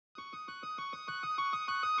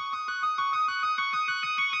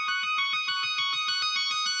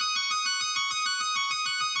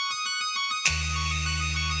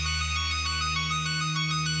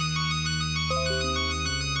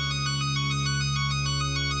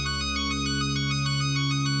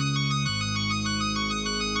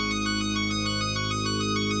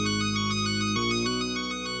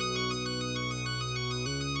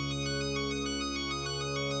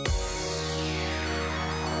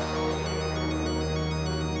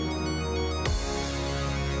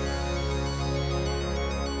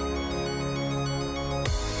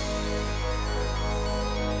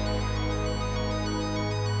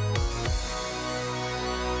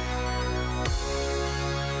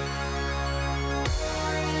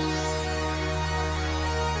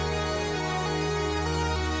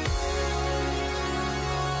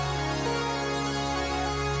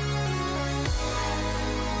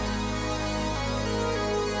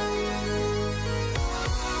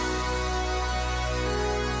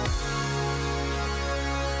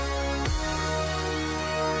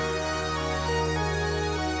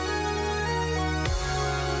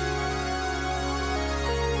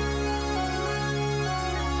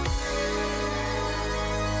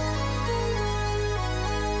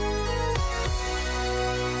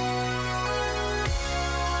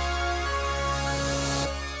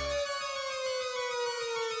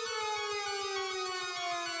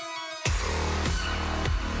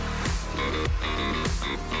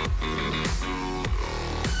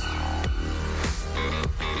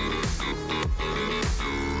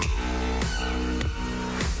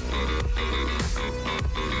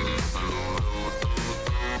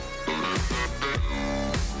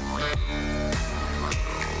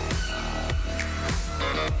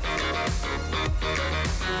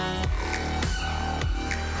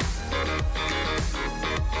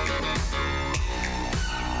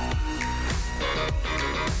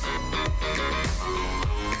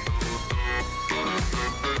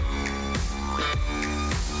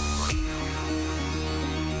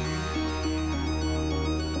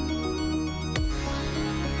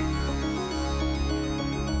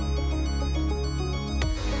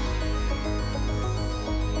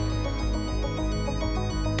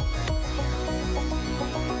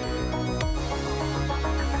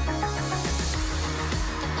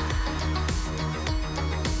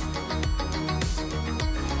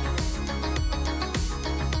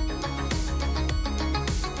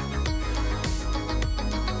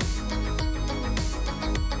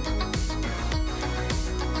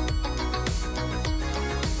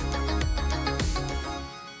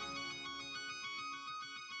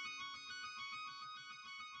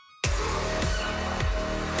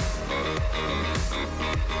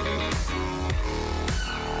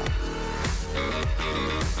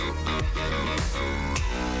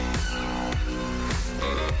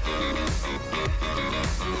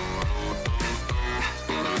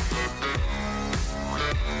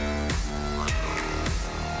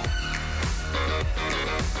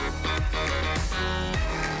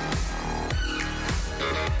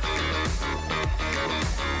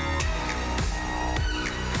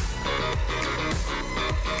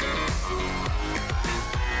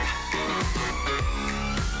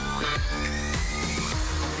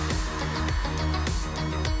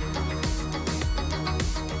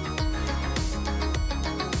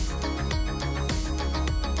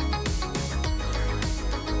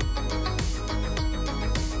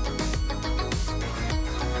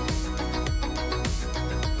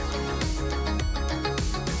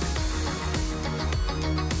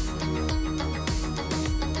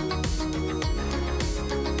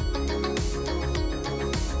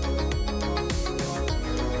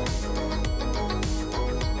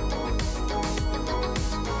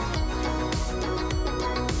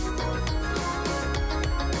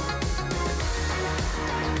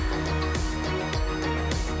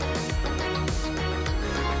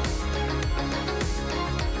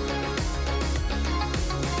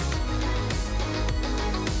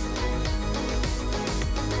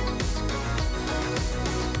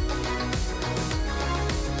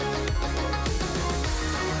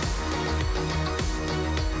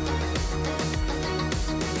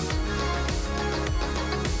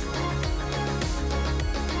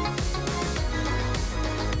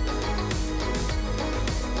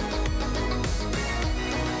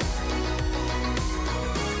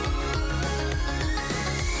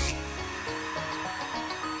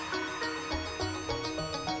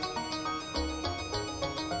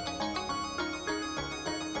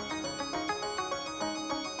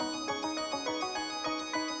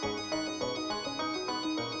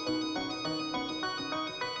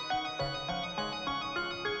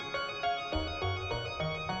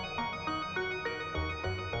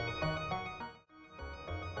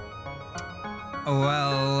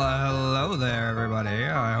Well, hello there, everybody.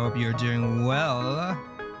 I hope you're doing well.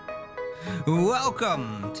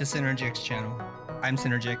 Welcome to Synergic's channel. I'm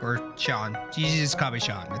Synergic, or Sean. You just call me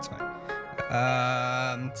Sean. It's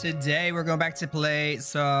fine. Today we're going back to play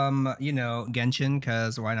some, Genshin,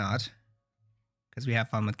 because why not? Because we have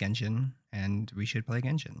fun with Genshin, and we should play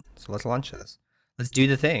Genshin. So let's launch this. Let's do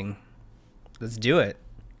the thing. Let's do it.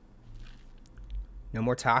 No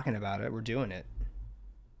more talking about it. We're doing it.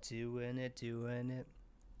 Doing it.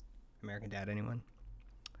 American Dad, anyone?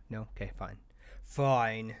 No? Okay, fine.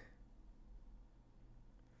 Fine.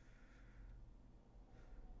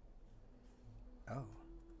 Oh.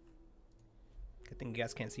 Good thing you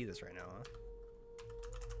guys can't see this right now, huh?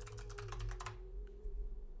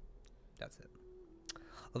 That's it.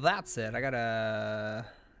 Well, that's it. I gotta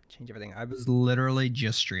change everything. I was literally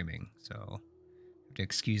just streaming, so you have to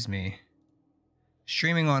excuse me.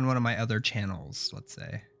 Streaming on one of my other channels, let's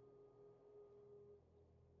say.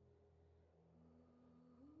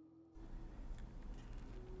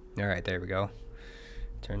 All right, there we go.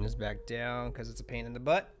 Turn this back down because it's a pain in the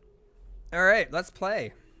butt. All right, let's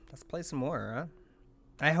play. Let's play some more, huh?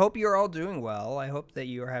 I hope you're all doing well. I hope that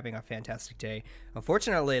you are having a fantastic day.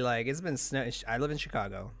 Unfortunately, it's been snow. I live in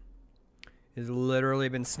Chicago. It's literally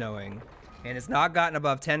been snowing, and it's not gotten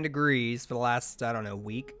above 10 degrees for the last, I don't know,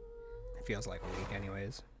 week. It feels like a week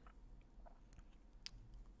anyways.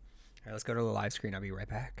 All right, let's go to the live screen. I'll be right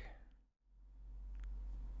back.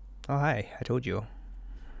 Oh, hi. I told you.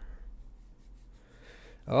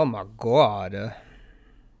 Oh my god.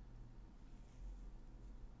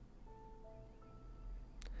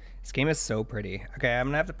 This game is so pretty. Okay,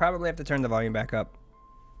 I'm gonna probably have to turn the volume back up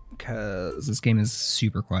because this game is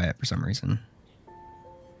super quiet for some reason.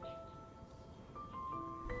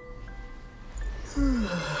 And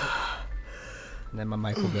then my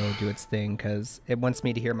mic will go do its thing because it wants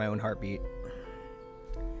me to hear my own heartbeat.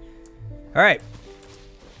 All right.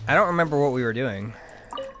 I don't remember what we were doing.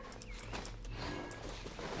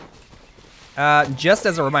 Just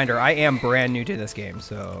as a reminder, I am brand new to this game,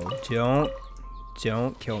 so don't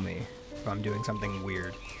kill me if I'm doing something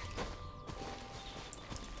weird.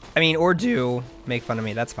 I mean, or do make fun of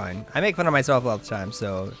me. That's fine. I make fun of myself all the time,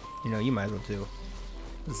 so, you might as well too.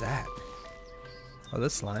 What is that? Oh,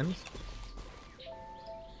 those slimes?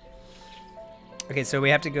 Okay, so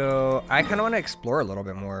we have to go... I kind of want to explore a little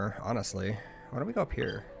bit more, honestly. Why don't we go up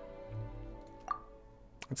here?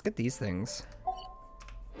 Let's get these things.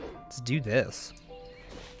 Let's do this.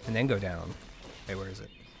 And then go down. Hey, where is it?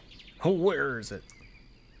 Oh, where is it?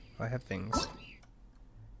 Oh, I have things.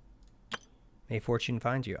 May fortune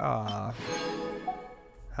find you. Ah,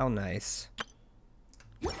 how nice.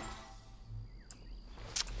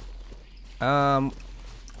 Oh,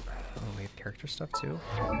 we have character stuff too.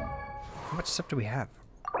 How much stuff do we have?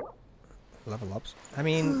 Level ups. I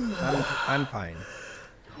mean, I'm fine.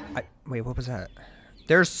 Wait, what was that?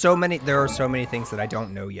 There are so many things that I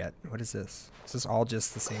don't know yet. What is this? Is this all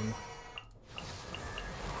just the same?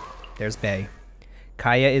 There's Bae.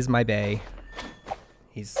 Kaya is my Bae.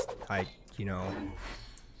 I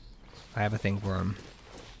have a thing for him.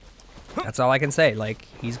 That's all I can say.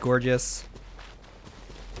 He's gorgeous.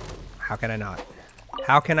 How can I not?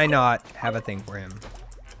 How can I not have a thing for him?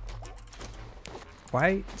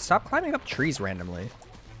 Why? Stop climbing up trees randomly.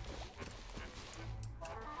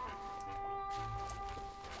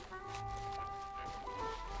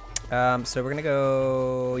 So we're gonna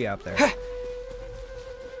go, up there.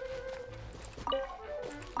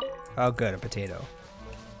 Oh, good, a potato.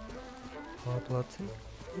 I'll take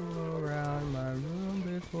you around my room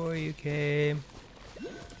before you came.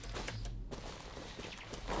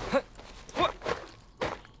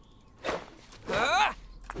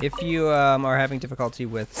 If you are having difficulty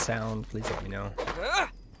with sound, please let me know.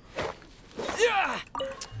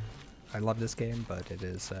 I love this game, but it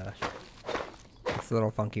is it's a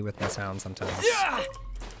little funky with the sound sometimes. Oh,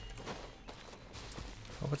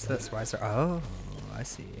 what's this? Why is there? Oh, I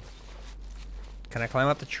see. Can I climb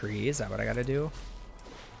up the tree? Is that what I gotta do?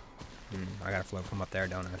 I gotta float from up there,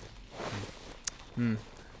 don't I?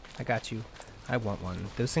 I got you. I want one.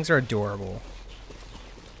 Those things are adorable.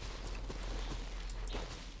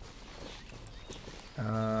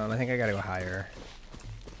 I think I gotta go higher.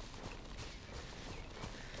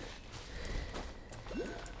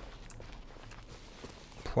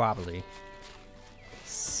 Probably.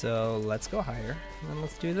 So let's go higher, and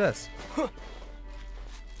let's do this.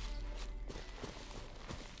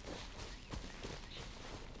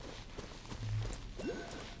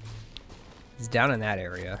 It's down in that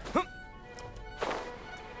area.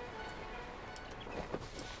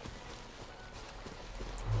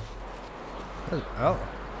 Oh.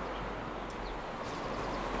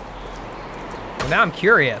 Now I'm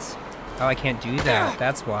curious. Oh, I can't do that.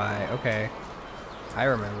 That's why. Okay. I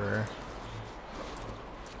remember.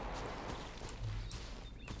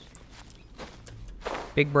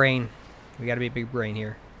 Big brain. We gotta be big brain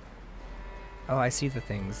here. Oh, I see the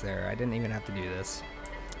things there. I didn't even have to do this.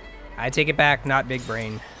 I take it back, not big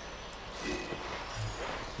brain.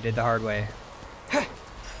 I did the hard way.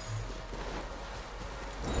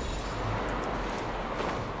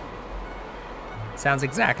 Sounds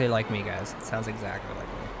exactly like me, guys. It sounds exactly like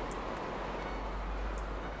me.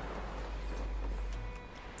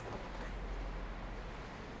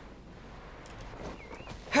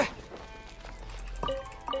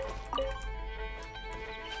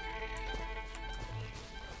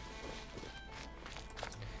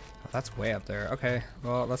 That's way up there. Okay,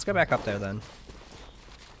 well, let's go back up there then.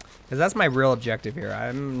 Because that's my real objective here.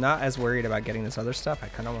 I'm not as worried about getting this other stuff. I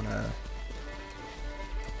kind of want to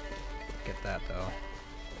get that, though.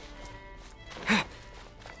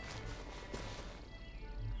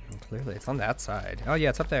 And clearly, it's on that side. Oh, yeah,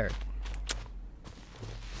 it's up there.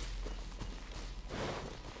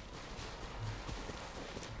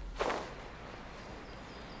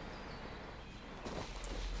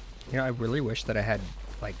 You know, I really wish that I had,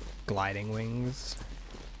 like, gliding wings.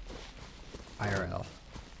 IRL.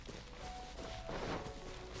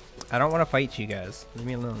 I don't want to fight you guys. Leave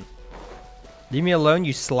me alone. Leave me alone,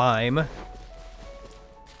 you slime.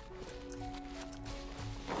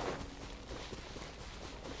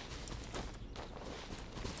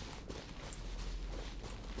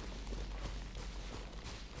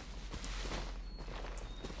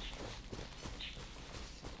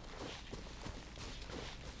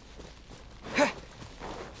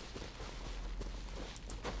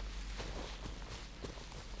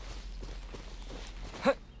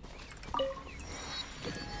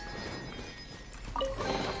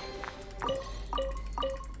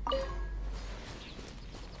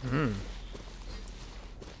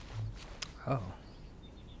 Oh.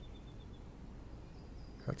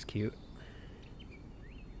 That's cute.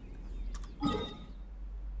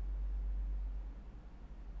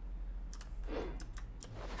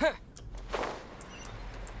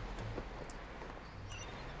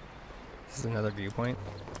 This is another viewpoint.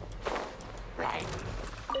 Hi.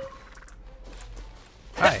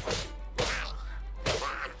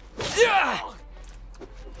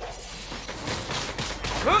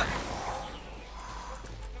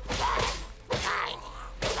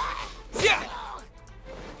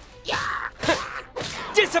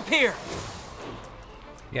 Disappear!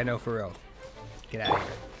 Yeah, no, for real. Get out of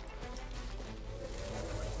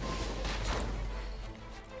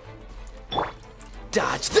here.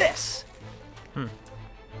 Dodge this!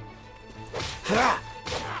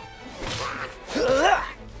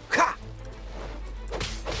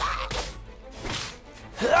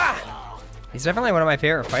 He's definitely one of my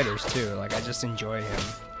favorite fighters, too. Like, I just enjoy him.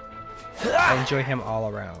 I enjoy him all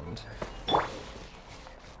around.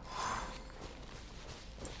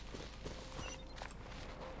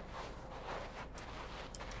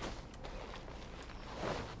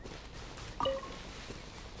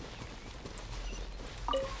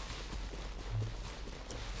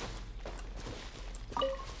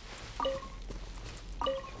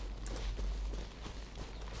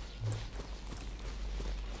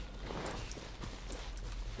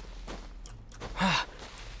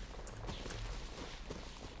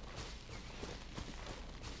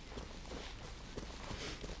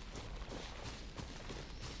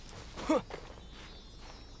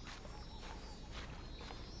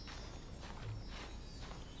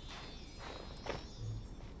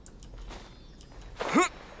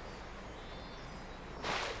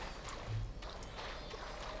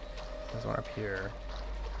 There's one up here.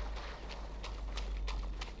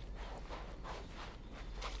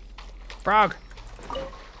 Frog!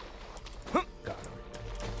 Got him.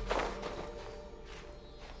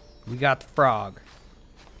 We got the frog.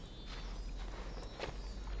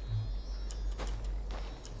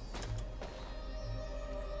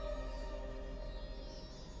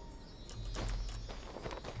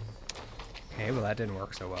 Okay, well that didn't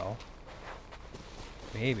work so well.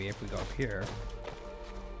 Maybe if we go up here.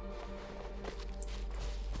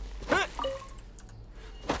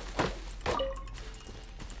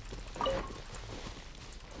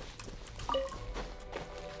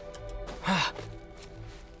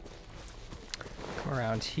 Come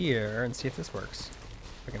around here and see if this works.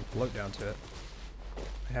 If I can float down to it.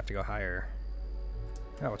 I'd have to go higher.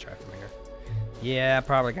 I will try from here. Yeah,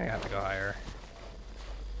 probably gonna have to go higher.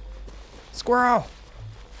 Squirrel!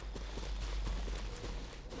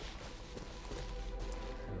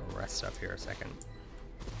 I'll rest up here a second.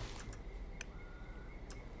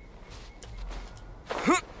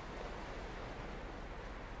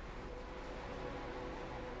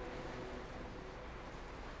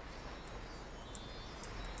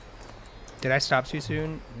 Did I stop too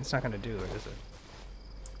soon? It's not gonna do it, is it?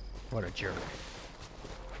 What a jerk.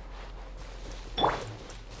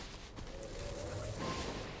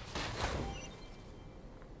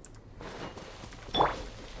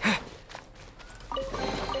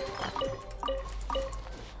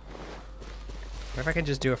 What if I could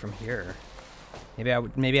just do it from here?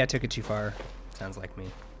 Maybe I took it too far. Sounds like me.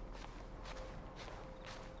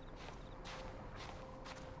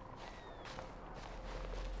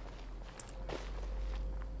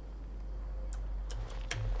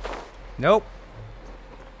 Nope.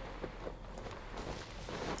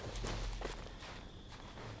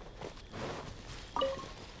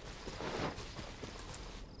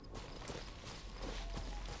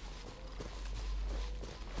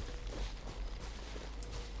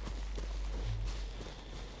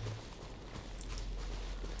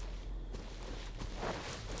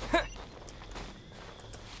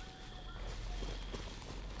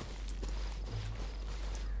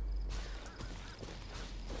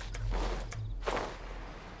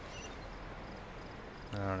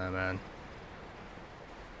 I don't know, man.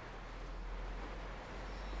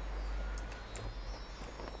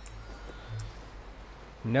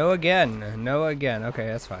 No again. No again. Okay,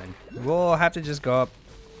 that's fine. We'll have to just go up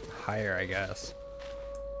higher, I guess.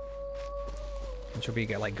 Which will be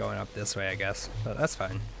like going up this way, I guess. But that's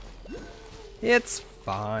fine. It's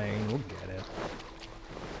fine. We'll get it.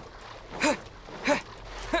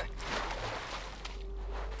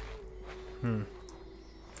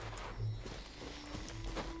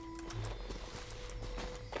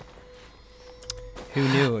 Who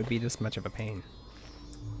knew it would be this much of a pain?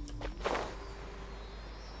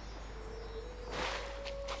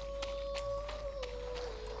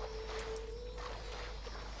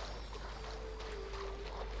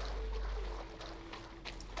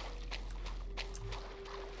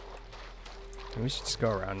 We should just go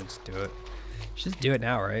around and just do it. Just do it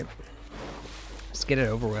now, right? Just get it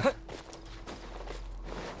over with.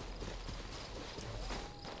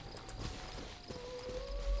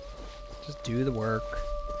 Just do the work.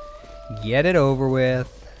 Get it over with.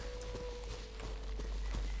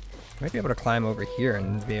 Might be able to climb over here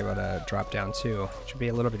and be able to drop down too, which would be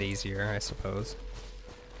a little bit easier, I suppose.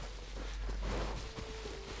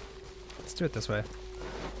 Let's do it this way.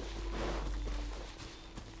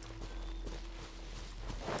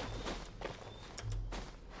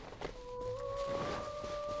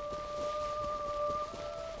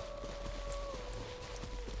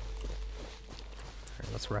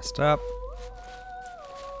 Let's rest up.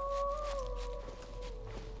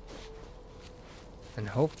 And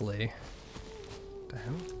hopefully... What the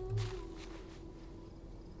hell?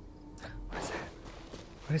 What is that?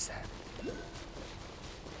 What is that?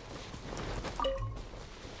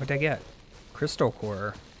 What'd I get? Crystal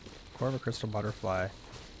core. Core of a crystal butterfly.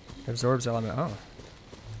 Absorbs element. Oh.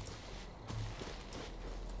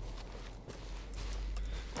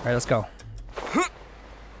 Alright, let's go.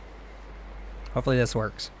 Hopefully this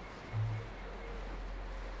works.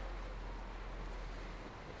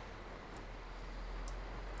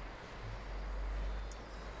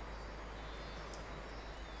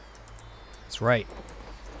 That's right.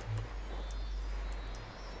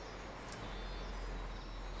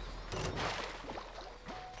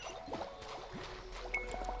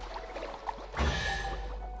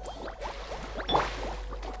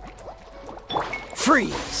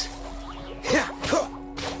 Freeze!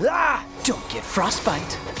 Ah! Don't get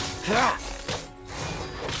frostbite. Ah!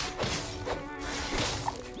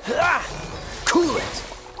 Ah! Cool it.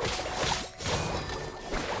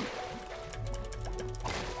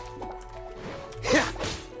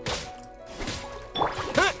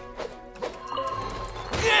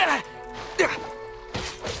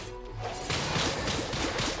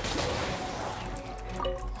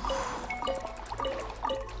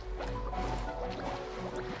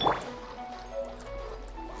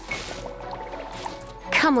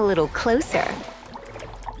 Come a little closer.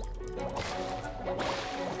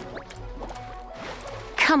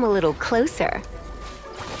 Come a little closer.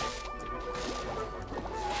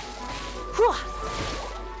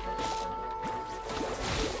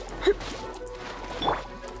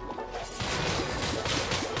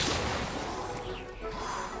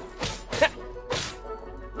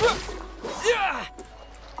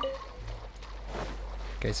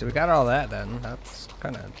 Okay, so we got all that then. That's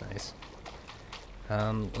kind of nice.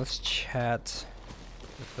 Let's chat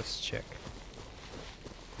with this chick.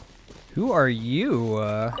 Who are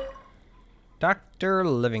you? Dr.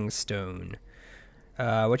 Livingstone.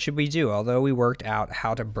 What should we do? Although we worked out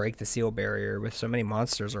how to break the seal barrier with so many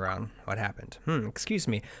monsters around, what happened? Excuse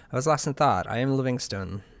me. I was lost in thought. I am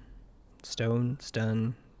Livingstone.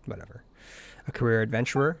 Stone, whatever. A career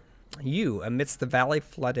adventurer. You, amidst the valley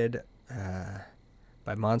flooded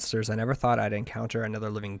by monsters, I never thought I'd encounter another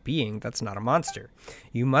living being that's not a monster.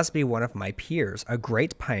 You must be one of my peers, a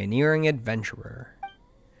great pioneering adventurer.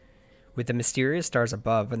 With the mysterious stars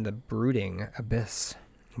above and the brooding abyss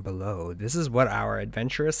below, this is what our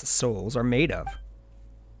adventurous souls are made of.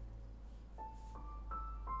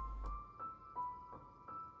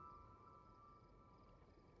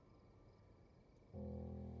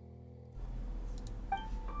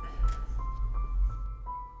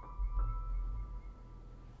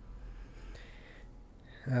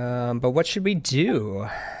 But what should we do?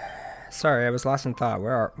 Sorry, I was lost in thought.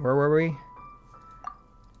 Where were we?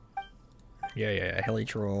 Yeah. Hilly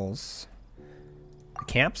trolls. The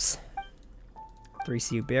camps? 3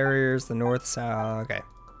 sea barriers, the north, south. Okay.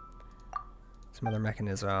 Some other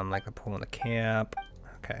mechanism, like a pool in the camp.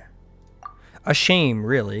 Okay. A shame,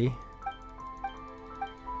 really.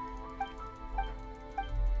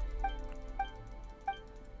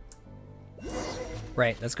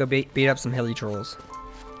 Right, let's go beat up some hilly trolls.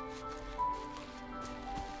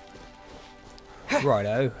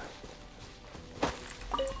 Righto.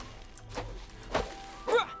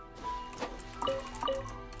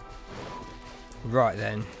 Right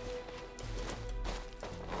then.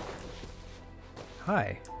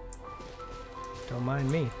 Hi. Don't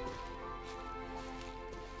mind me.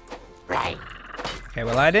 Right. Okay,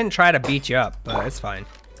 well I didn't try to beat you up, but it's fine.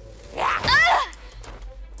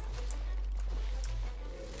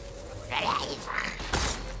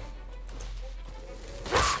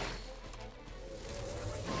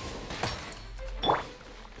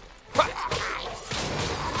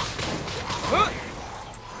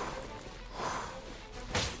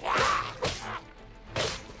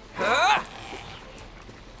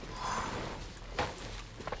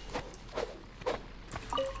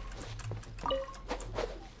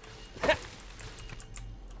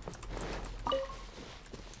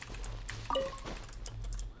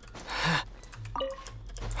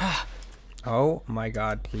 Oh my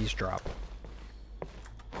god, please drop.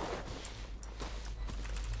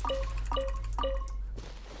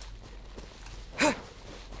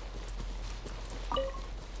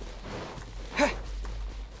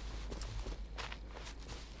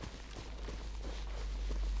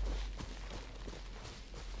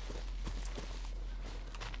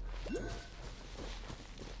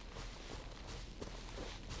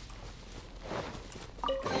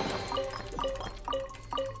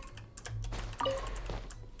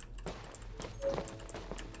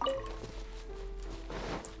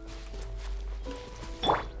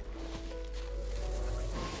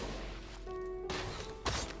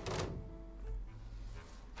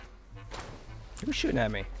 Who's shooting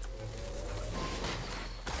at me?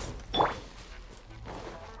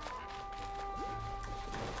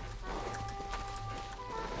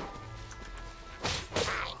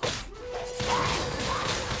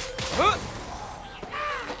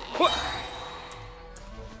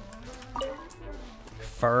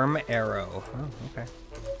 Firm arrow. Oh, okay.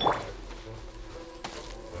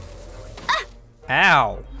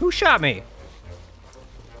 Ow! Who shot me?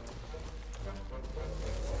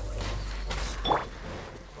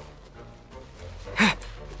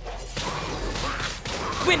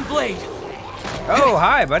 Wind blade. Oh,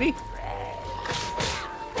 hi, buddy.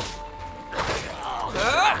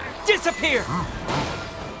 Disappear.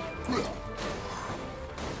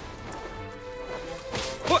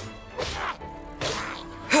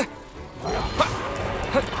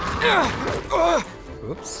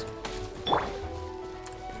 Oops.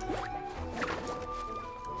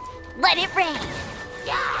 Let it rain.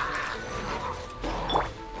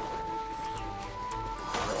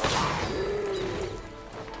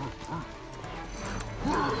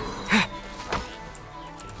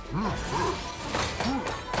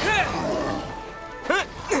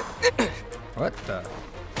 What the?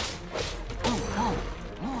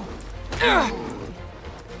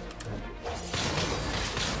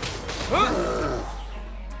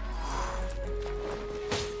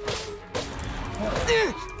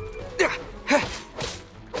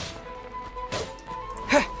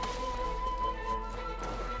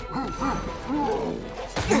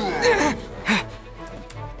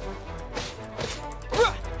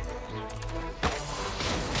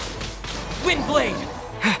 Wind blade.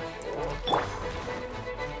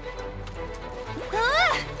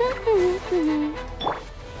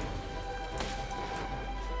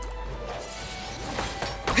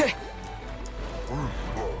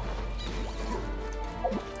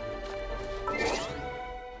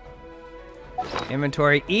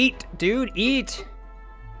 Inventory. Eat, dude, eat.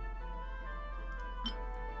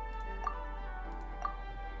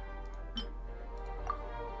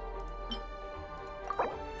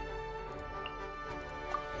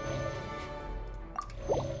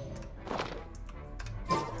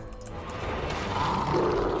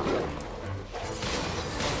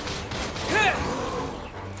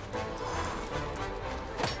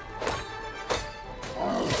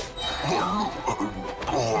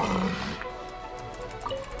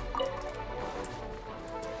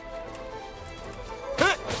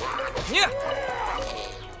 Yeah.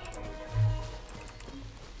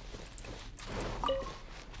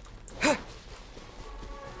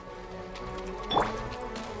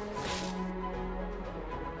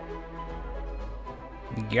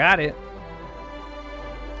 Got it.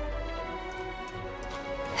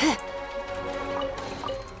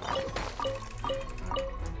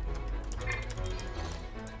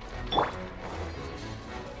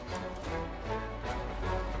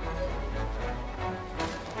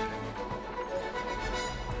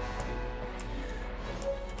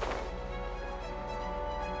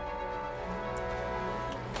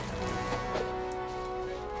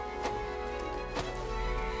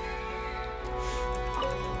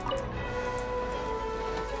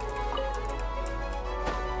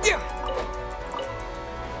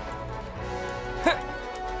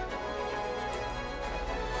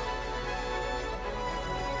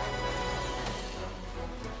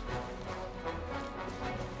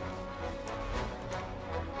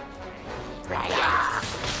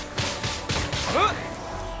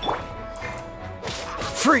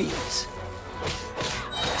 Freeze!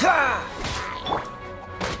 Ha!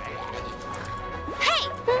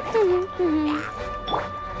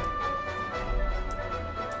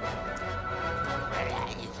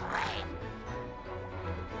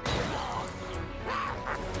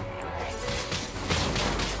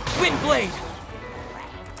 Wind blade!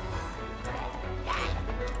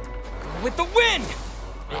 Go with the wind!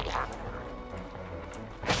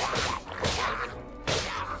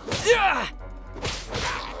 Yeah!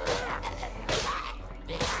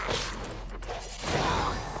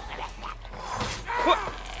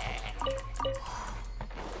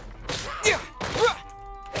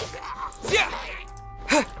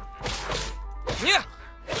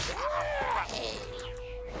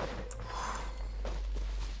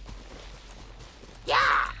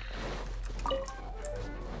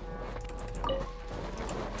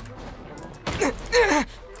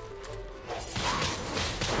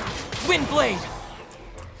 Wind blade!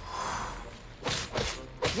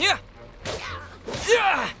 Yeah!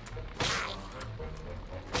 Yeah!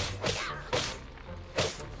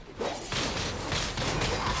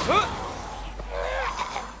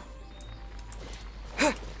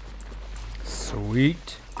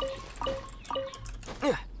 Sweet.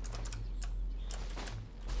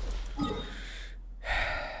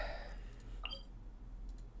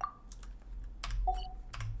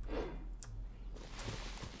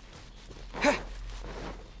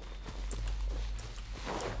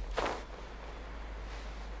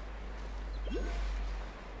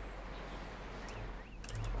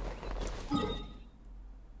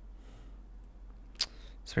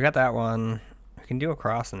 So we got that one. We can do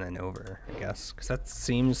across and then over, I guess, because that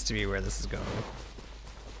seems to be where this is going.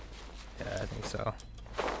 Yeah, I think so.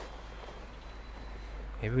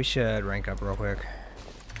 Maybe we should rank up real quick.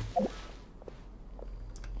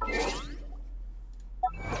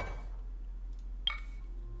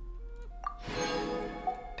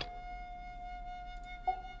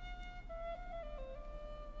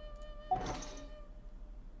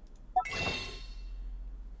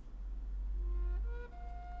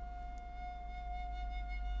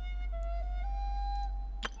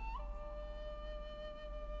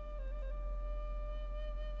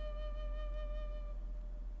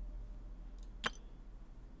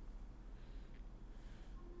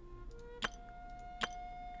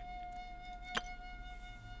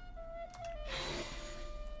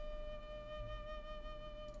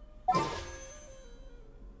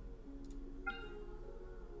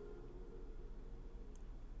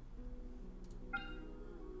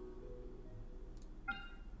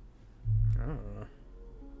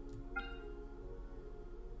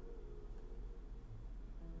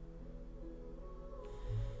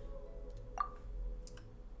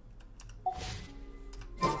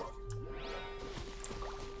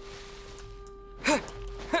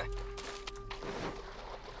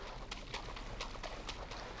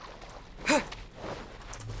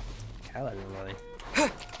 Hell, really.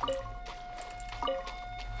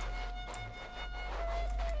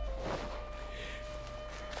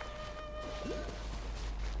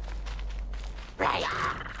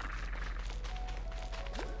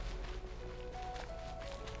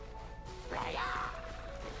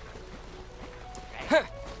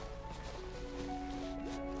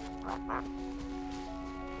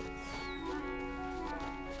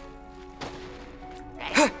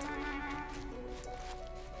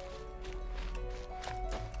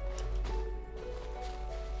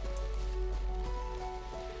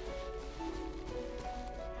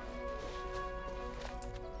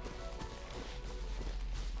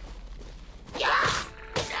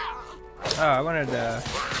 Oh, I wanted to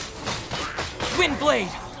Wind blade.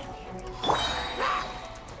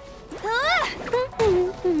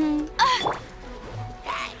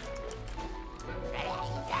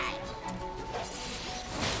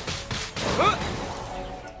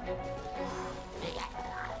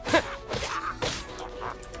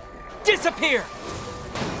 Disappear.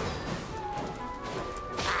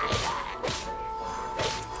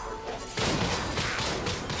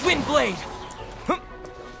 Wind blade.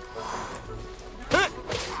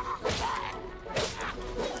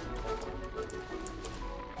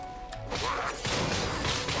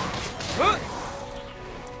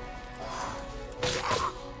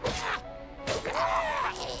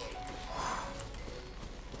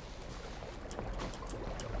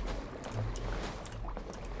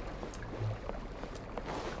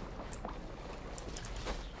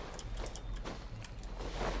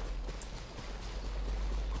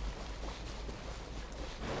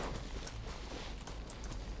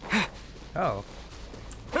 Oh.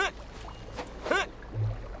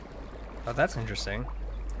 Oh, that's interesting.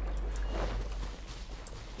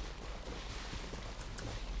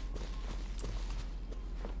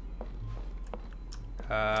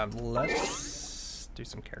 Let's do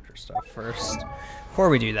some character stuff first. Before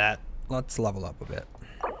we do that, let's level up a bit.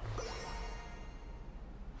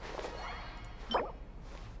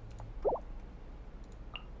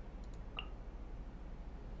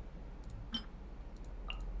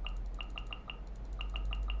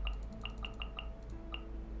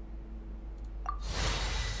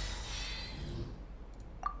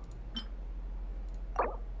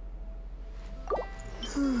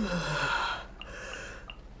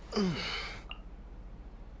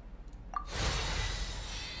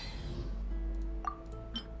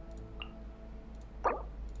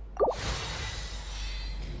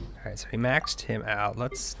 Alright, so we maxed him out.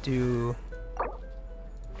 Let's do...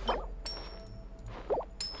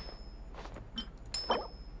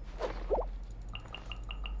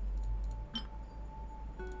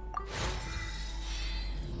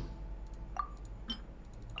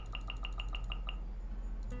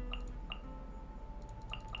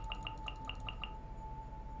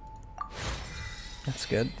 That's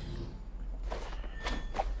good.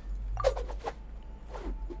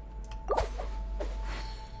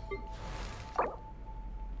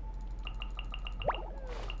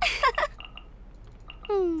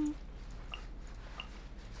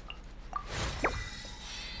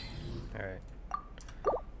 Alright.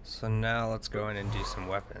 So now let's go in and do some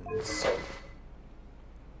weapons.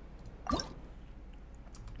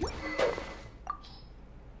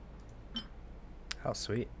 How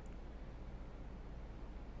sweet.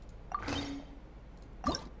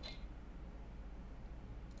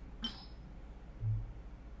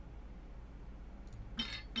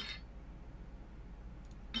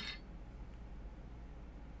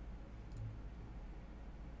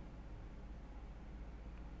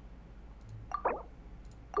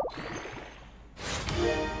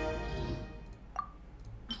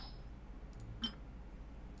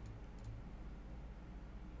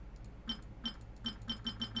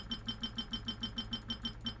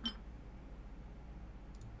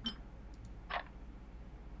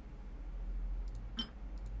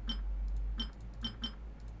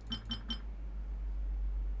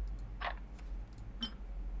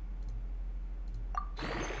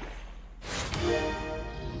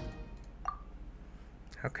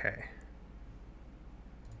 Okay.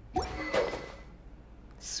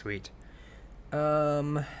 Sweet.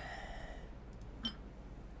 Oh.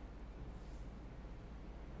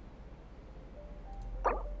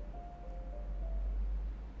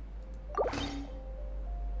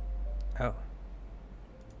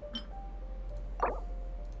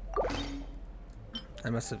 I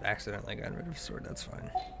must have accidentally gotten rid of sword, that's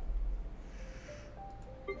fine.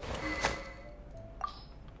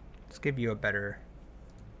 Let's give you a better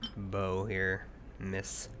bow here,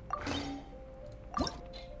 miss.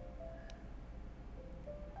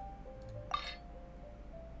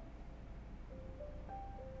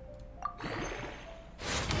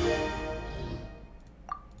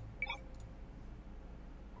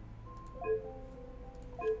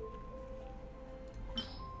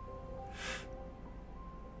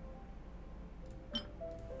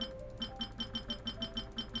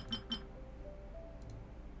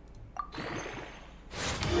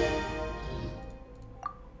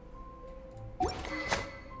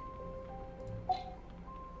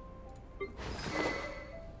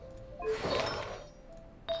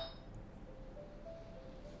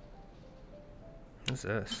 What's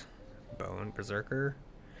this? Bone Berserker?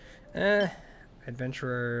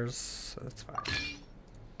 Adventurers, so that's fine.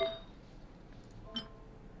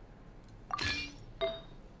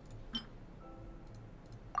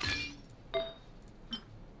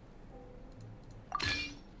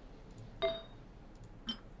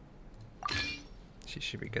 you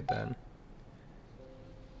should be good then.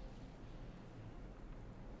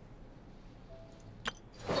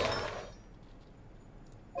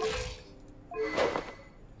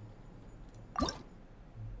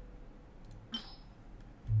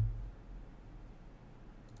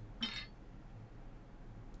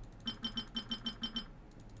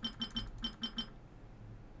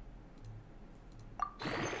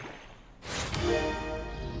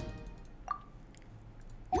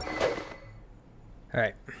 All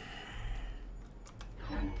right.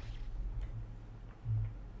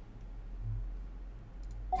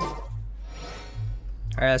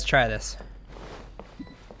 All right, let's try this.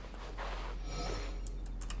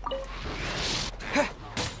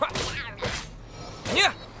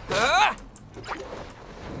 Yeah.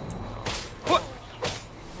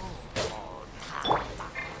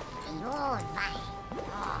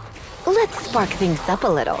 Let's spark things up a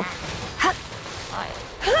little.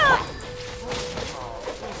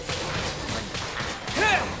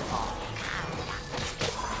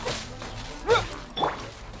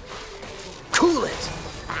 Cool it.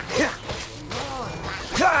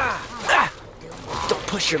 Don't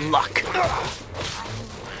push your luck.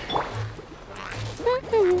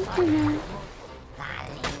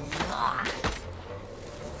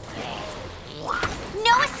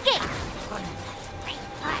 No escape!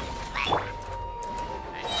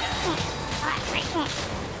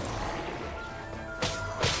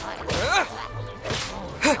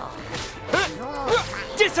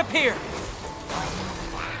 Disappear.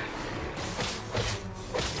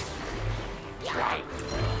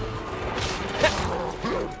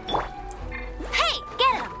 Hey,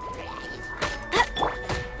 get him!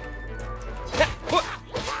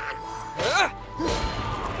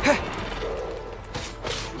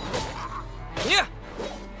 Yeah.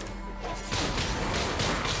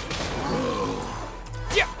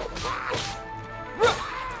 Yeah.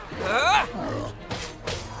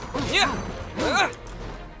 Yeah.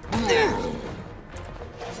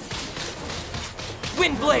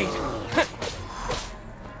 Wind blade.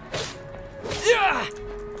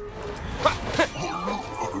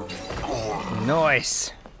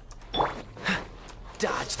 Nice.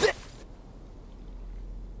 Dodge that.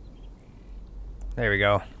 There we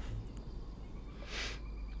go.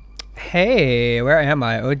 Hey, where am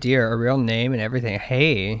I? Oh dear, a real name and everything.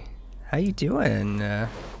 Hey, how you doing? You're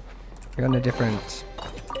on a different...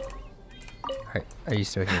 Are you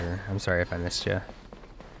still here? I'm sorry if I missed you.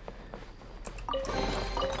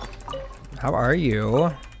 How are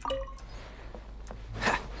you?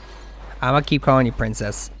 I'm gonna keep calling you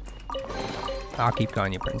princess. I'll keep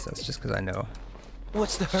calling you princess just because I know.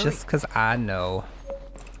 What's the hurry? Just because I know.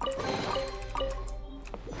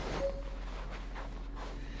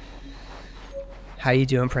 How you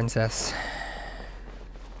doing, princess?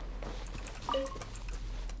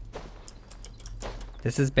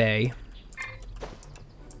 This is Bay.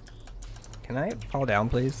 Can I fall down,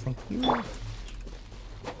 please? Thank you.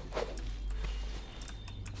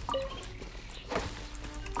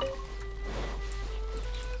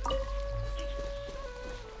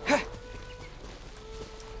 I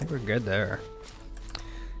think we're good there.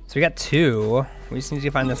 So we got 2. We just need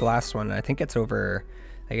to find this last one. I think it's over.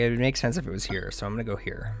 Like, it would make sense if it was here, so I'm gonna go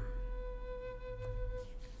here.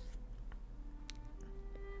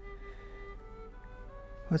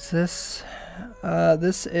 What's this?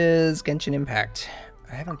 This is Genshin Impact.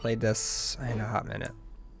 I haven't played this in a hot minute.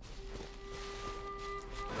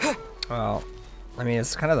 Well, I mean,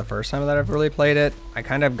 it's kind of the first time that I've really played it. I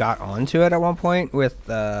kind of got onto it at one point with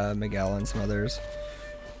Miguel and some others,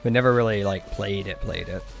 but never really like played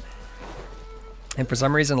it. And for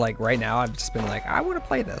some reason, like right now, I've just been like, I want to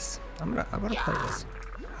play this. I want to play this.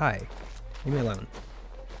 Hi, leave me alone.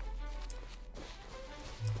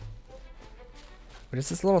 What is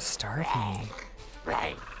this little star thingy?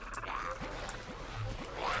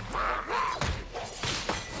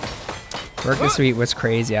 Work this week was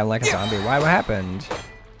crazy. I'm like a zombie. Why? What happened?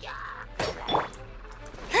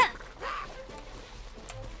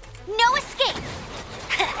 No escape!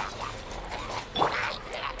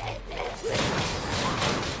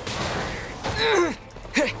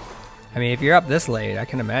 I mean, if you're up this late, I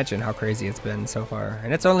can imagine how crazy it's been so far.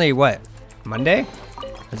 And it's only, what, Monday? Or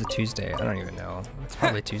is it Tuesday? I don't even know. It's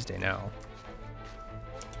probably Tuesday now.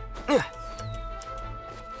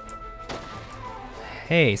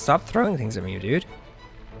 Hey, stop throwing things at me, dude.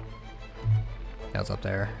 Now it's up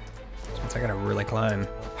there. Which means I gotta really climb.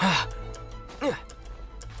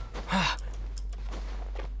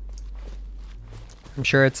 I'm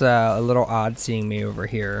sure it's a little odd seeing me over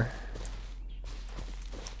here.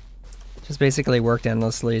 Just basically worked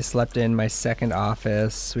endlessly, slept in my second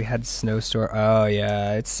office. We had snowstorm. Oh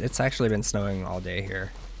yeah, it's actually been snowing all day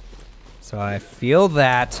here. So I feel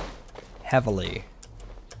that heavily.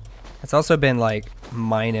 It's also been like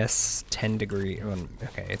minus 10 degrees.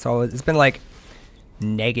 Okay, it's been like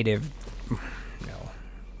negative. No,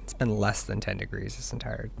 it's been less than 10 degrees this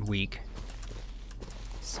entire week.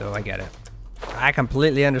 So I get it. I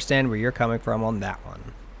completely understand where you're coming from on that one.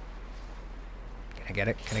 Can I get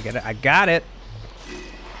it? Can I get it? I got it.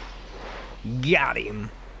 Got him.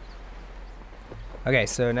 Okay,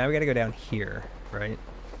 so now we gotta go down here, right?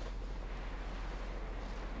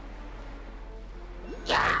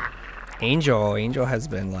 Angel has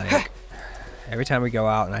been like, every time we go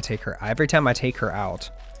out and every time I take her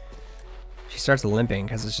out, she starts limping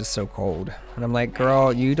because it's just so cold. And I'm like,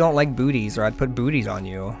 girl, you don't like booties or I'd put booties on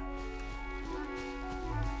you.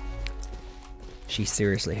 She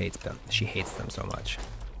seriously hates them. She hates them so much.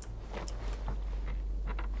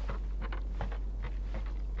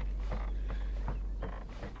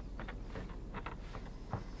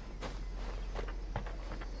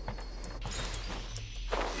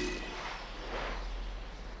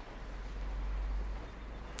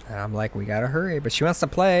 And I'm like, we gotta hurry, but she wants to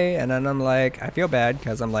play, and then I'm like, I feel bad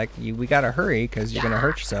because I'm like, we gotta hurry because you're gonna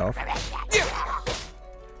hurt yourself.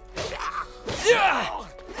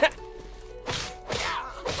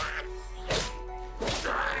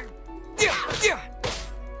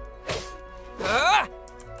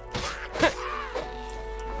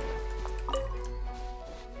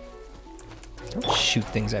 Don't shoot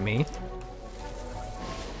things at me.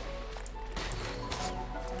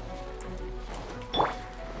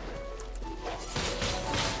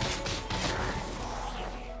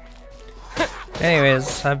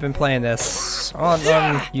 Anyways, I've been playing this on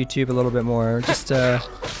YouTube a little bit more, just to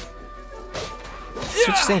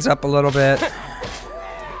switch things up a little bit.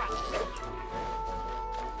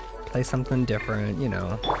 Play something different, you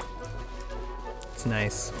know. It's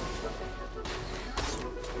nice.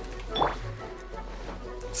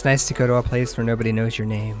 It's nice to go to a place where nobody knows your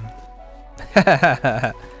name.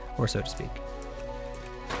 Or so to speak.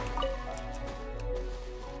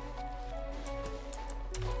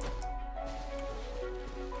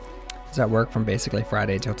 Does that work from basically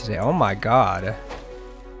Friday till today? Oh my god.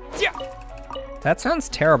 Yeah. That sounds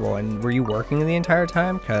terrible. And were you working the entire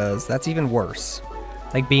time? Because that's even worse.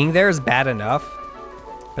 Like, being there is bad enough,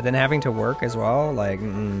 but then having to work as well? Like,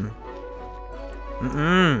 Wind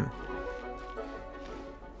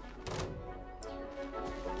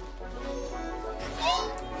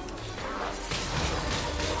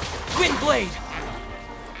blade.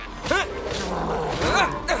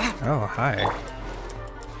 Oh, hi.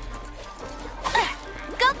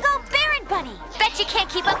 Bet you can't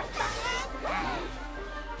keep up.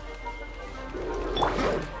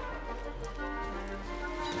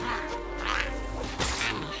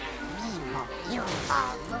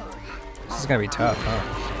 This is gonna be tough, huh?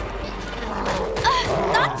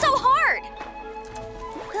 Not so hard.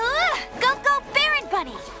 Go, Baron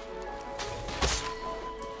Bunny.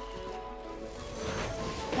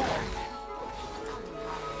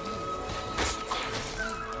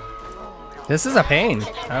 This is a pain.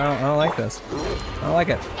 I don't like this. I don't like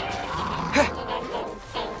it.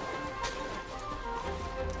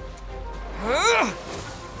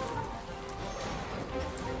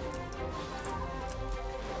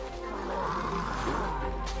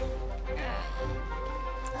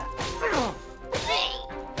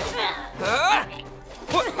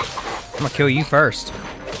 I'm gonna kill you first.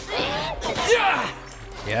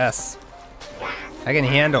 Yes. I can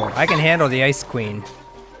handle the Ice Queen.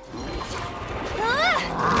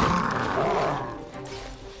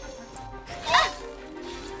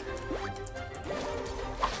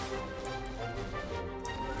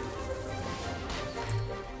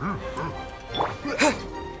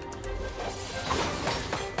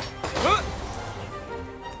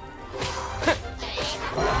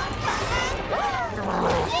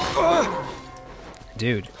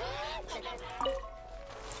 Dude.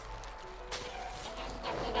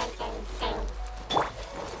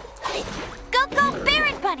 Go,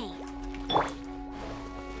 Baron Bunny.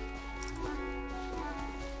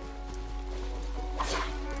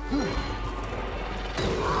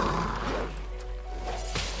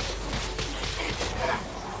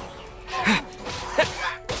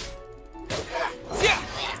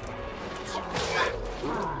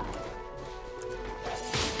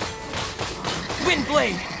 Wind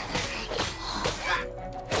blade.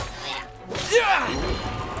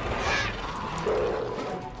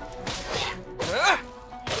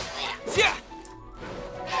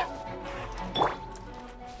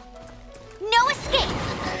 No escape.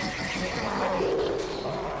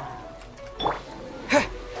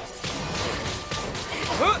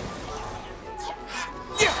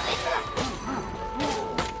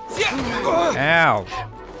 Ow.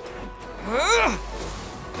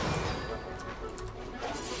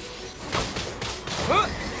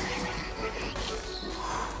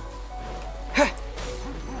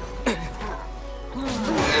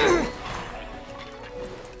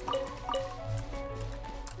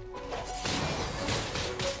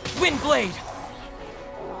 Wind blade.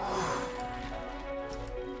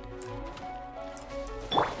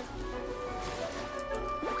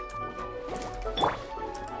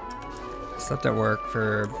 Slept at work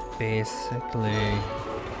for basically.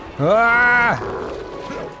 Ah!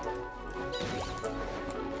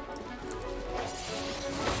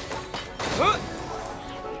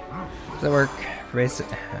 Slept at work for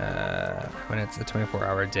when it's a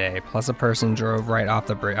 24-hour day. Plus, a person drove right off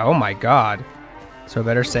the bridge. Oh my god! So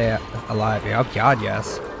better stay alive. Oh god,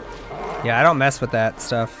 yes. Yeah, I don't mess with that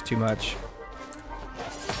stuff too much.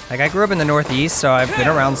 Like, I grew up in the Northeast, so I've been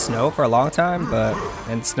around snow for a long time,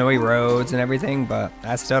 and snowy roads and everything, but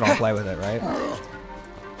I still don't play with it, right?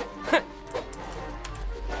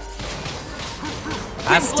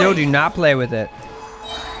 I still do not play with it.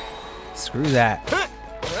 Screw that.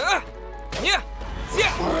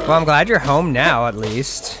 Well, I'm glad you're home now, at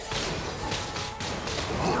least.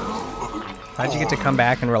 Glad you get to come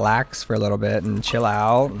back and relax for a little bit and chill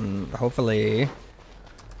out, and hopefully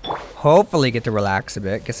get to relax a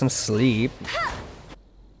bit, get some sleep.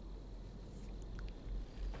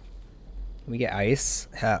 We get ice.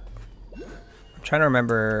 Yeah. I'm trying to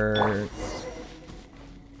remember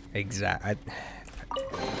you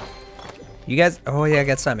guys. Oh yeah, I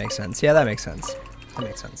guess that makes sense. Yeah, that makes sense. That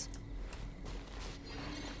makes sense.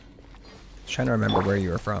 Trying to remember where you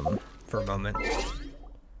were from for a moment.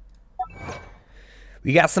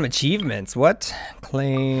 We got some achievements. What?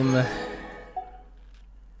 Claim.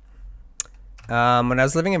 When I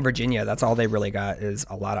was living in Virginia, that's all they really got is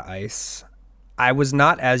a lot of ice. I was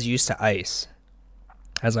not as used to ice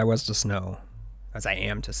as I was to snow, as I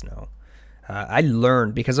am to snow. I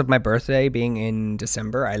learned, because of my birthday being in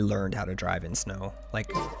December, I learned how to drive in snow.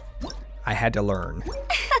 Like, I had to learn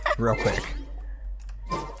real quick.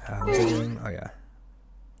 What was I doing? Oh, yeah.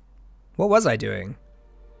 What was I doing?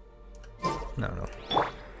 No.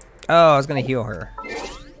 Oh, I was going to heal her.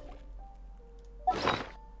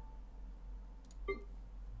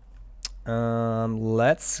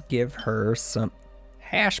 Let's give her some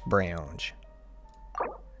hash browns.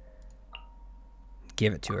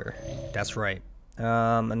 Give it to her. That's right.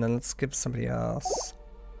 And then let's give somebody else.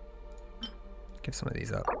 Give some of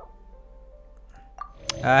these up.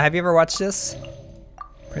 Have you ever watched this,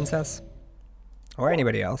 Princess? Or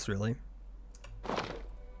anybody else, really?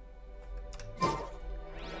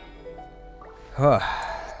 I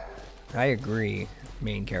agree,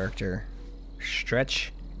 main character.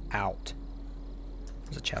 Stretch out.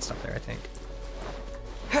 There's a chest up there, I think.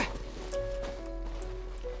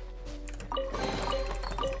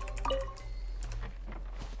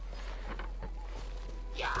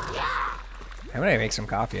 I'm gonna make some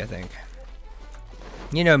coffee, I think.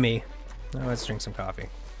 You know me. Let's drink some coffee.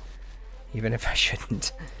 Even if I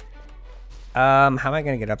shouldn't. How am I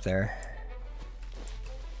gonna get up there?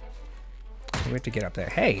 We have to get up there.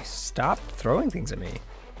 Hey, stop throwing things at me.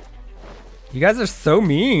 You guys are so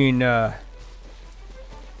mean. I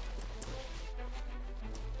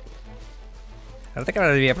don't think I'm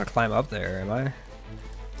gonna be able to climb up there, am I?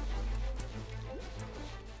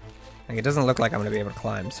 Like, it doesn't look like I'm gonna be able to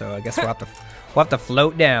climb, so I guess we'll have to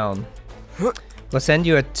float down. We'll send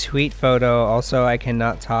you a tweet photo. Also, I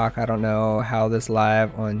cannot talk. I don't know how this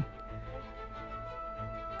live on.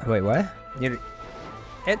 Wait, what?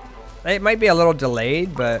 It might be a little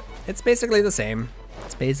delayed, but it's basically the same.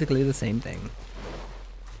 It's basically the same thing.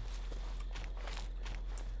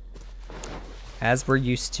 As we're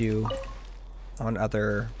used to on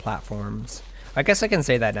other platforms. I guess I can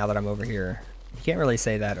say that now that I'm over here. You can't really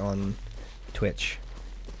say that on Twitch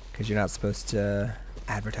because you're not supposed to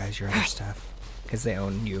advertise your other stuff because they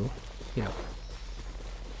own you, you know.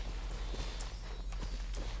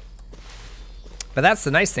 But that's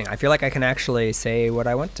the nice thing. I feel like I can actually say what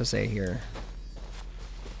I want to say here.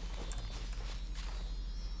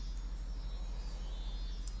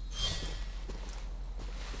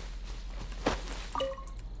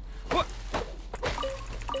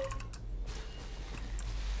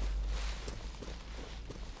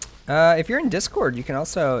 If you're in Discord, you can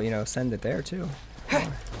also, you know, send it there too.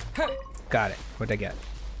 Got it. What'd I get?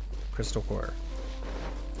 Crystal core.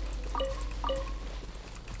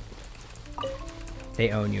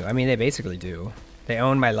 They own you. I mean, they basically do. They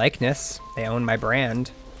own my likeness. They own my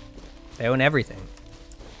brand. They own everything.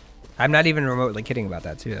 I'm not even remotely kidding about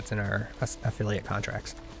that too. That's in our affiliate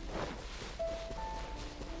contracts.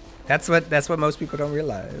 That's what most people don't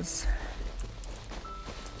realize.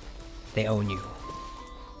 They own you.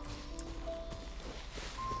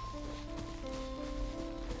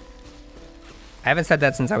 I haven't said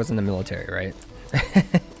that since I was in the military, right?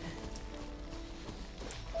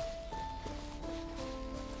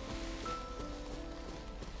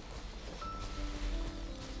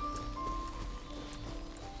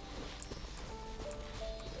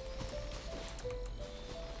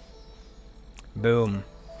 Boom.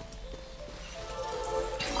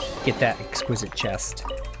 Get that exquisite chest.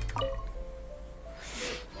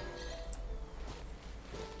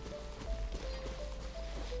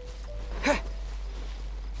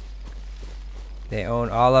 They own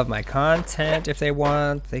all of my content if they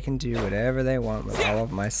want. They can do whatever they want with all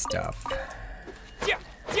of my stuff.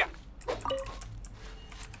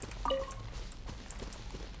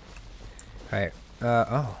 Alright.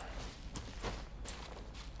 Oh.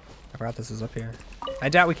 I forgot this is up here. I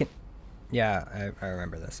doubt we can... Yeah, I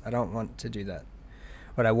remember this. I don't want to do that.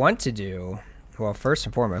 What I want to do... Well, first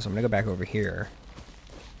and foremost, I'm going to go back over here.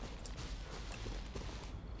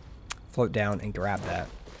 Float down and grab that.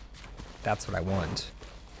 That's what I want.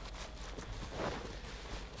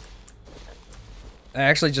 I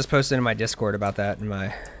actually just posted in my Discord about that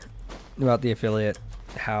about the affiliate,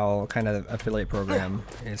 how kind of affiliate program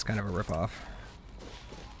is kind of a ripoff.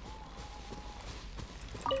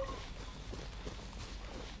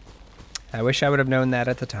 I wish I would have known that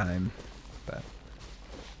at the time, but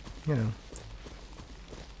you know.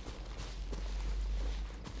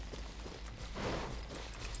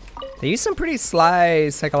 They use some pretty sly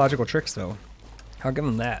psychological tricks, though. I'll give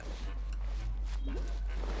them that.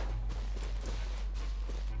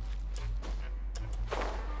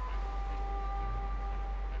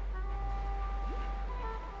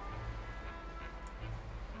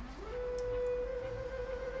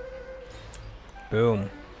 Boom.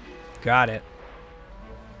 Got it.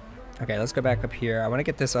 Okay, let's go back up here. I want to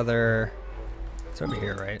get this other... It's over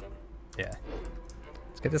here, right? Yeah.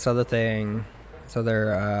 Let's get this other thing. This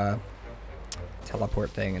other, teleport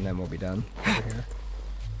thing, and then we'll be done over here.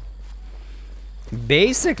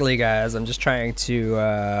 Basically, guys, I'm just trying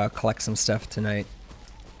to collect some stuff tonight.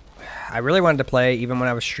 I really wanted to play even when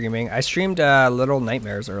I was streaming. I streamed Little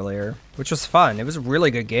Nightmares earlier, which was fun. It was a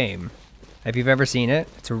really good game. If you've ever seen it,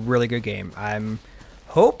 it's a really good game. I'm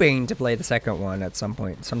hoping to play the second one at some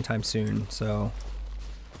point, sometime soon, so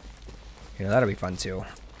you know, that'll be fun too.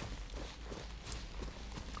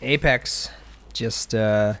 Apex, just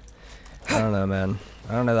I don't know, man.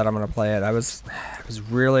 I don't know that I'm gonna play it. I was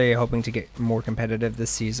really hoping to get more competitive this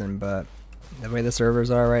season, but the way the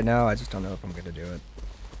servers are right now, I just don't know if I'm gonna do it.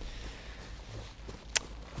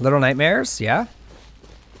 Little Nightmares, yeah?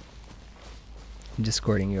 I'm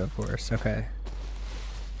Discording you, of course. Okay.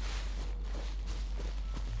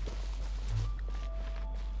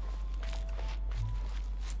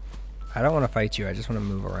 I don't want to fight you, I just want to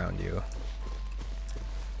move around you.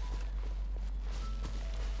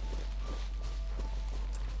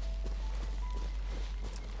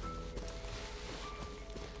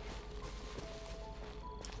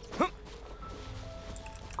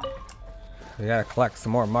 We gotta collect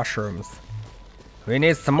some more mushrooms. We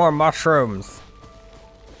need some more mushrooms.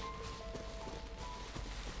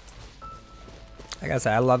 Like I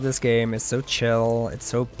said, I love this game. It's so chill. It's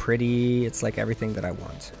so pretty. It's like everything that I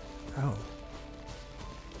want. Oh.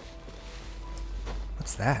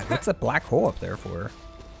 What's that? What's a black hole up there for?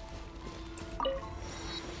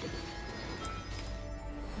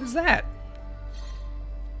 What's that?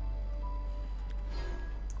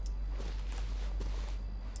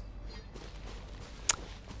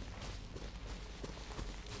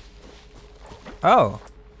 Oh,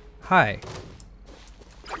 hi.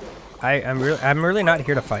 I'm really not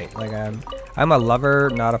here to fight. Like I'm a lover,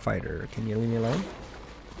 not a fighter. Can you leave me alone?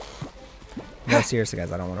 No, seriously,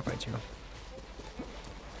 guys, I don't want to fight you.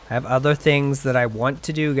 I have other things that I want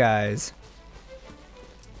to do, guys.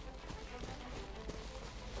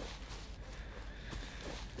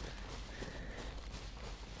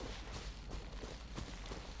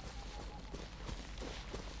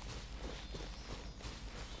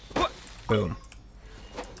 Boom.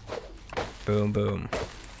 Boom, boom.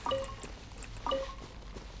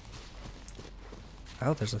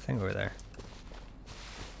 Oh, there's a thing over there.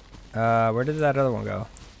 Where did that other one go?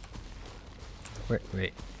 Wait a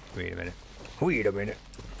minute. Wait a minute.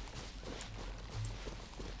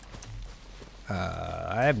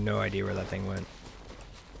 I have no idea where that thing went.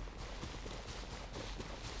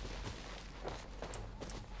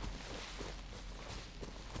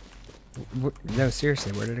 No,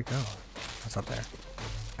 seriously, where did it go? What's up there?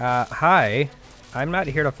 Hi. I'm not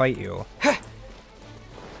here to fight you.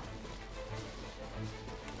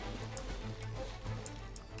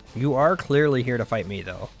 You are clearly here to fight me,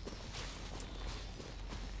 though.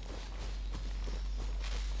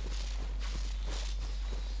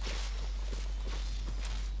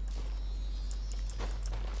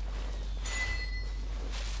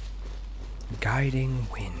 Guiding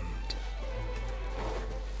wind.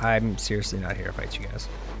 I'm seriously not here to fight you guys.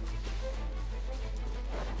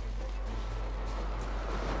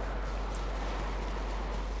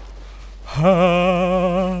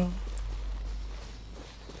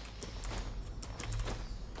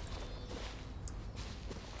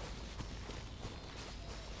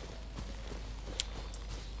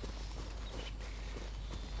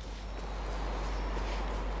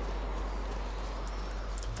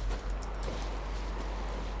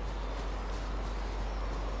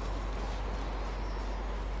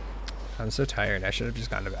 I'm so tired. I should have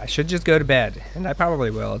just gone to bed. I should just go to bed, and I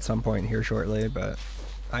probably will at some point here shortly, but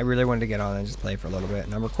I really wanted to get on and just play for a little bit,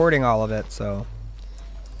 and I'm recording all of it, so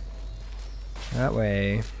that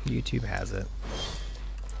way YouTube has it.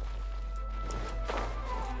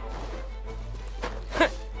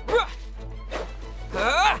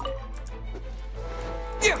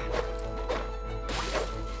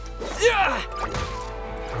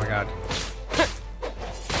 Oh my god.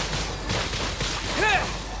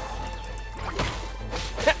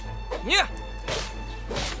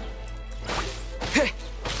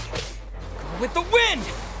 With the wind!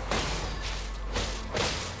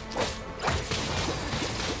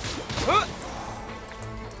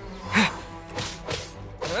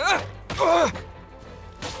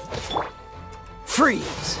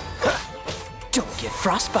 Freeze! Don't get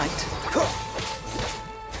frostbite.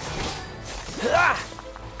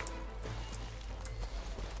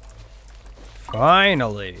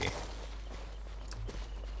 Finally.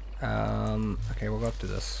 Okay, we'll go up to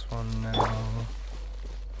this one now.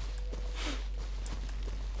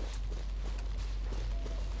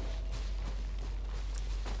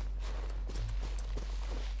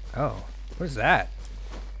 Oh, what is that?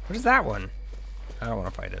 What is that one? I don't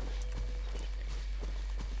want to fight it.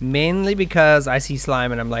 Mainly because I see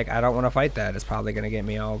slime and I'm like, I don't want to fight that. It's probably going to get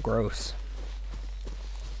me all gross.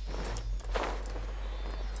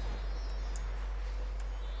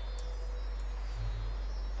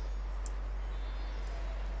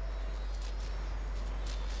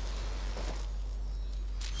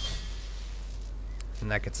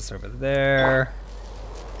 And that gets us over there.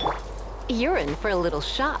 You're in for a little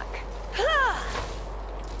shock.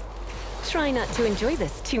 Try not to enjoy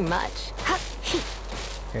this too much.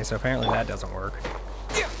 Okay, so apparently that doesn't work.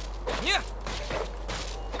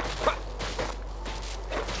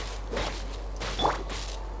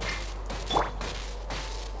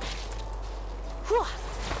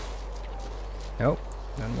 Nope,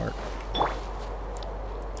 doesn't work.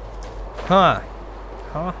 Huh.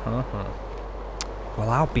 Well,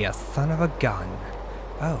 I'll be a son of a gun.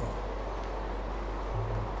 Oh.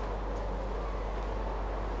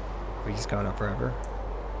 We just going up forever?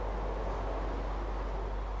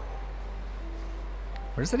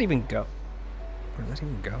 Where does that even go? Where does that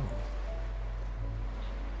even go?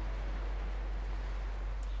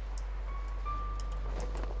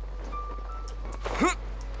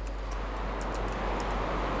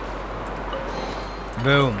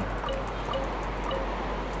 Boom.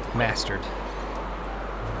 Mastered.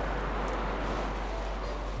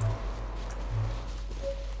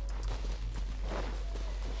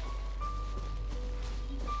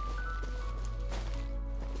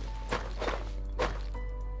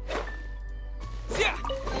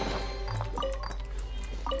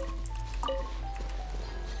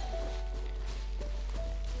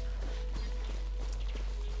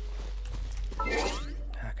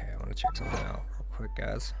 Check something out real quick,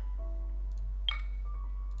 guys.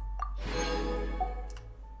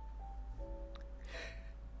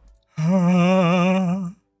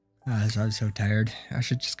 I'm so tired. I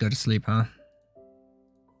should just go to sleep, huh?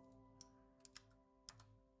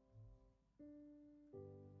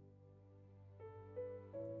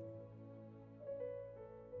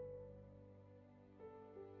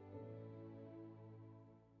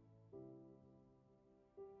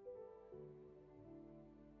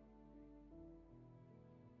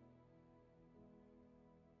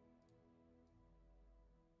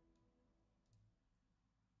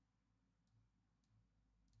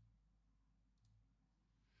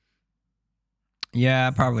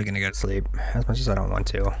 Yeah, probably gonna go to sleep, as much as I don't want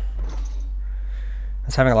to. I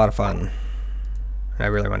was having a lot of fun, and I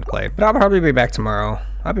really wanted to play. But I'll probably be back tomorrow.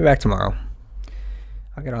 I'll be back tomorrow.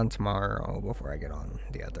 I'll get on tomorrow before I get on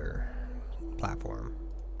the other platform.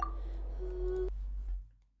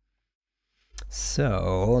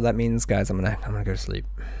 So that means, guys, I'm gonna go to sleep.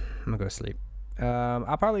 I'm gonna go to sleep.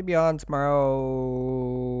 I'll probably be on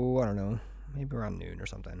tomorrow. I don't know, maybe around noon or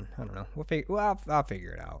something. I don't know. I'll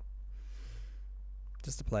figure it out.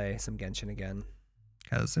 Just to play some Genshin again,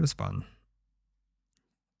 because it was fun.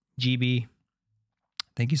 GB,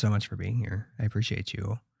 thank you so much for being here. I appreciate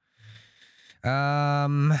you.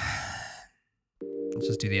 Let's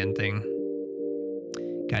just do the end thing.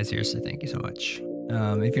 Guys, seriously, thank you so much.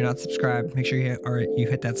 If you're not subscribed, make sure you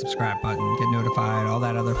hit that subscribe button, get notified, all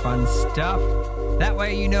that other fun stuff. That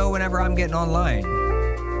way you know whenever I'm getting online.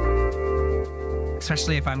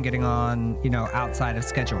 Especially if I'm getting on, outside of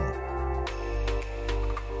schedule.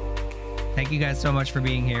 Thank you guys so much for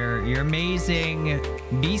being here. You're amazing.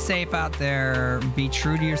 Be safe out there. Be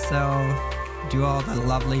true to yourself. Do all the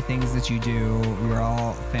lovely things that you do. You're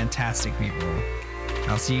all fantastic people.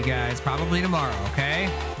 I'll see you guys probably tomorrow, okay?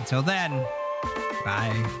 Until then,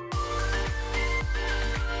 bye.